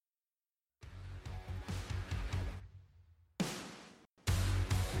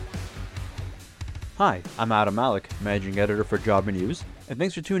Hi, I'm Adam Malik, Managing Editor for Job and News, and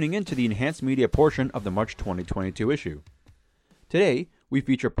thanks for tuning in to the enhanced media portion of the March 2022 issue. Today, we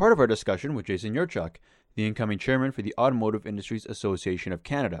feature part of our discussion with Jason Yurchuk, the incoming chairman for the Automotive Industries Association of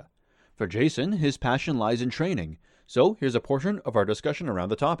Canada. For Jason, his passion lies in training, so here's a portion of our discussion around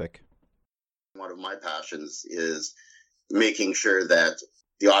the topic. One of my passions is making sure that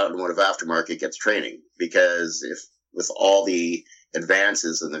the automotive aftermarket gets training, because if with all the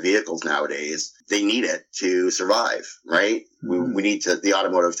advances in the vehicles nowadays, they need it to survive, right? Mm-hmm. We need to, the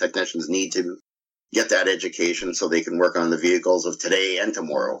automotive technicians need to get that education so they can work on the vehicles of today and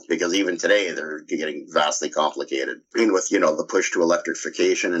tomorrow, because even today they're getting vastly complicated. And with, the push to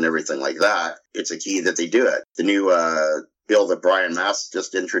electrification and everything like that, it's a key that they do it. The new bill that Brian Mast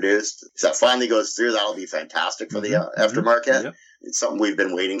just introduced, if that finally goes through, that'll be fantastic for the aftermarket. Yep. It's something we've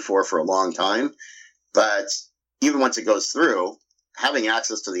been waiting for a long time. But even once it goes through, having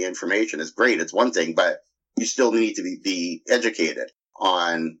access to the information is great. It's one thing, but you still need to be educated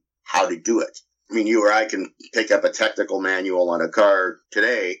on how to do it. I mean, you or I can pick up a technical manual on a car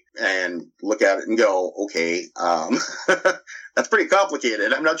today and look at it and go, okay, that's pretty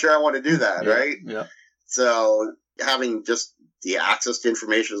complicated. I'm not sure I want to do that, right? Yeah. So having just the access to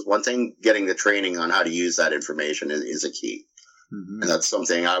information is one thing. Getting the training on how to use that information is a key. Mm-hmm. And that's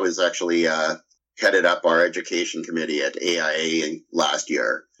something I was actually headed up our education committee at AIA last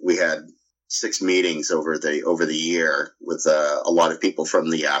year. We had 6 meetings over the year with a lot of people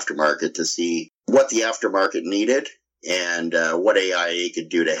from the aftermarket to see what the aftermarket needed and what AIA could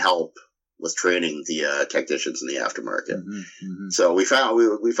do to help with training the technicians in the aftermarket. Mm-hmm, mm-hmm. So we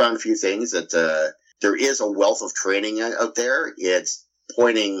found a few things that there is a wealth of training out there. It's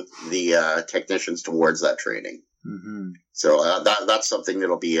pointing the technicians towards that training. Mm-hmm. So that's something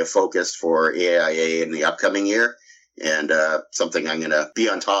that'll be a focus for AIA in the upcoming year, and something I'm going to be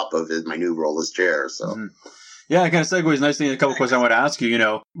on top of in my new role as chair. So, mm-hmm. Yeah, it kind of segues nicely in a couple questions I want to ask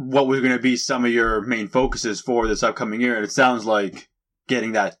you. What was going to be some of your main focuses for this upcoming year? And it sounds like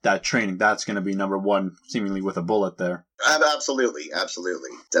getting that training, that's going to be number one, seemingly with a bullet there. Absolutely.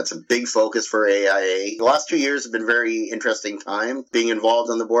 That's a big focus for AIA. The last 2 years have been very interesting time being involved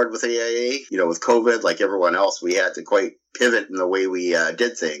on the board with AIA. With COVID, like everyone else, we had to quite pivot in the way we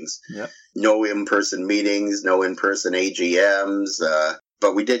did things. Yep. No in-person meetings, no in-person AGMs,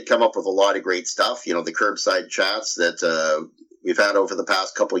 but we did come up with a lot of great stuff. The curbside chats that we've had over the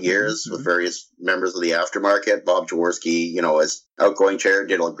past couple of years with various members of the aftermarket. Bob Jaworski, as outgoing chair,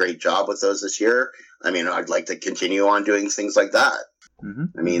 did a great job with those this year. I mean, I'd like to continue on doing things like that.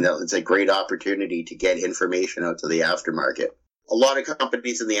 Mm-hmm. I mean, it's a great opportunity to get information out to the aftermarket. A lot of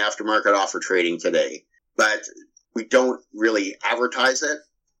companies in the aftermarket offer training today, but we don't really advertise it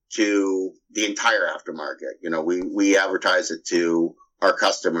to the entire aftermarket. We advertise it to our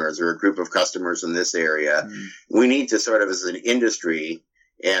customers or a group of customers in this area. Mm-hmm. We need to sort of, as an industry,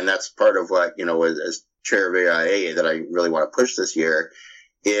 and that's part of what, as chair of AIA that I really want to push this year,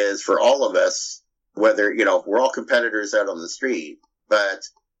 is for all of us, whether, we're all competitors out on the street, but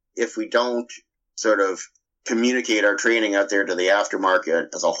if we don't sort of communicate our training out there to the aftermarket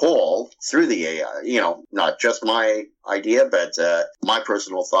as a whole through the AI, not just my idea, but my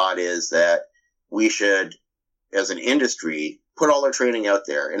personal thought is that we should, as an industry, put all our training out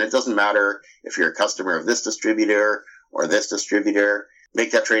there. And it doesn't matter if you're a customer of this distributor or this distributor,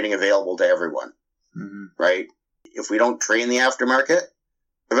 make that training available to everyone, mm-hmm. right? If we don't train the aftermarket,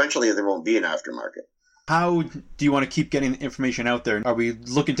 eventually there won't be an aftermarket. How do you want to keep getting information out there? Are we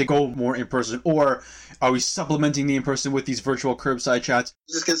looking to go more in person, or are we supplementing the in person with these virtual curbside chats? I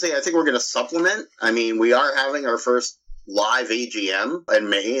was just going to say, I think we're going to supplement. I mean, we are having our first live AGM in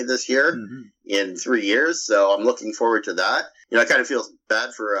May this year, mm-hmm. in 3 years. So I'm looking forward to that. I kind of feel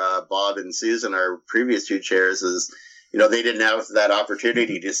bad for Bob and Susan, our previous 2 chairs, is, they didn't have that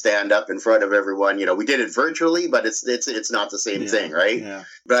opportunity to stand up in front of everyone. We did it virtually, but it's not the same thing, right? Yeah.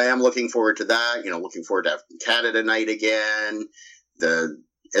 But I am looking forward to that. Looking forward to Canada Night again, the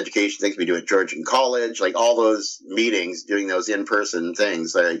education things we do at Georgian College, like all those meetings, doing those in-person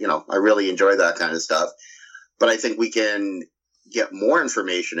things. I really enjoy that kind of stuff. But I think we can get more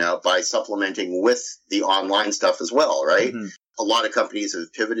information out by supplementing with the online stuff as well, right? Mm-hmm. A lot of companies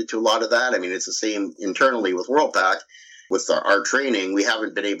have pivoted to a lot of that. I mean, it's the same internally with Worldpac. With our training, we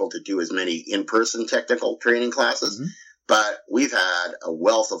haven't been able to do as many in-person technical training classes, mm-hmm. but we've had a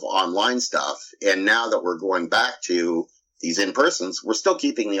wealth of online stuff. And now that we're going back to these in-persons, we're still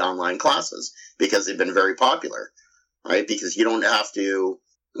keeping the online classes because they've been very popular, right? Because you don't have to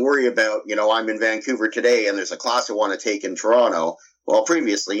worry about, I'm in Vancouver today and there's a class I want to take in Toronto. Well,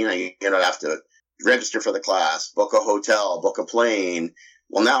 previously, you don't have to register for the class, book a hotel, book a plane,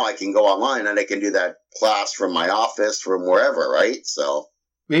 Well, now I can go online and I can do that class from my office, from wherever, right? So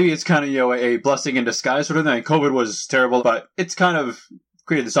maybe it's kind of, a blessing in disguise sort of thing. COVID was terrible, but it's kind of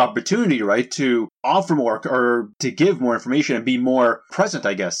created this opportunity, right, to offer more or to give more information and be more present,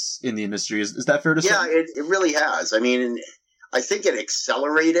 I guess, in the industry. Is that fair to say? Yeah, it really has. I mean, I think it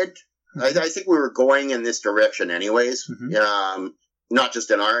accelerated. Mm-hmm. I think we were going in this direction anyways. Mm-hmm. Not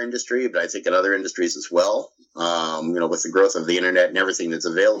just in our industry, but I think in other industries as well. With the growth of the internet and everything that's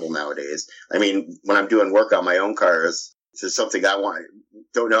available nowadays. I mean, when I'm doing work on my own cars, this is something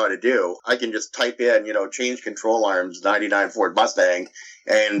don't know how to do. I can just type in, change control arms, 99 Ford Mustang,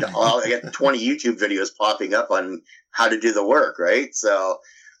 and I'll get 20 YouTube videos popping up on how to do the work, right? So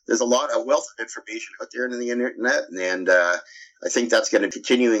there's a wealth of information out there in the internet, and I think that's going to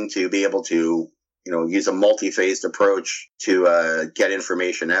continuing to be able to use a multi-phased approach to get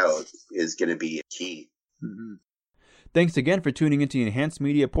information out is going to be key. Mm-hmm. Thanks again for tuning into the Enhanced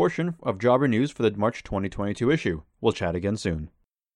Media portion of Jobber News for the March 2022 issue. We'll chat again soon.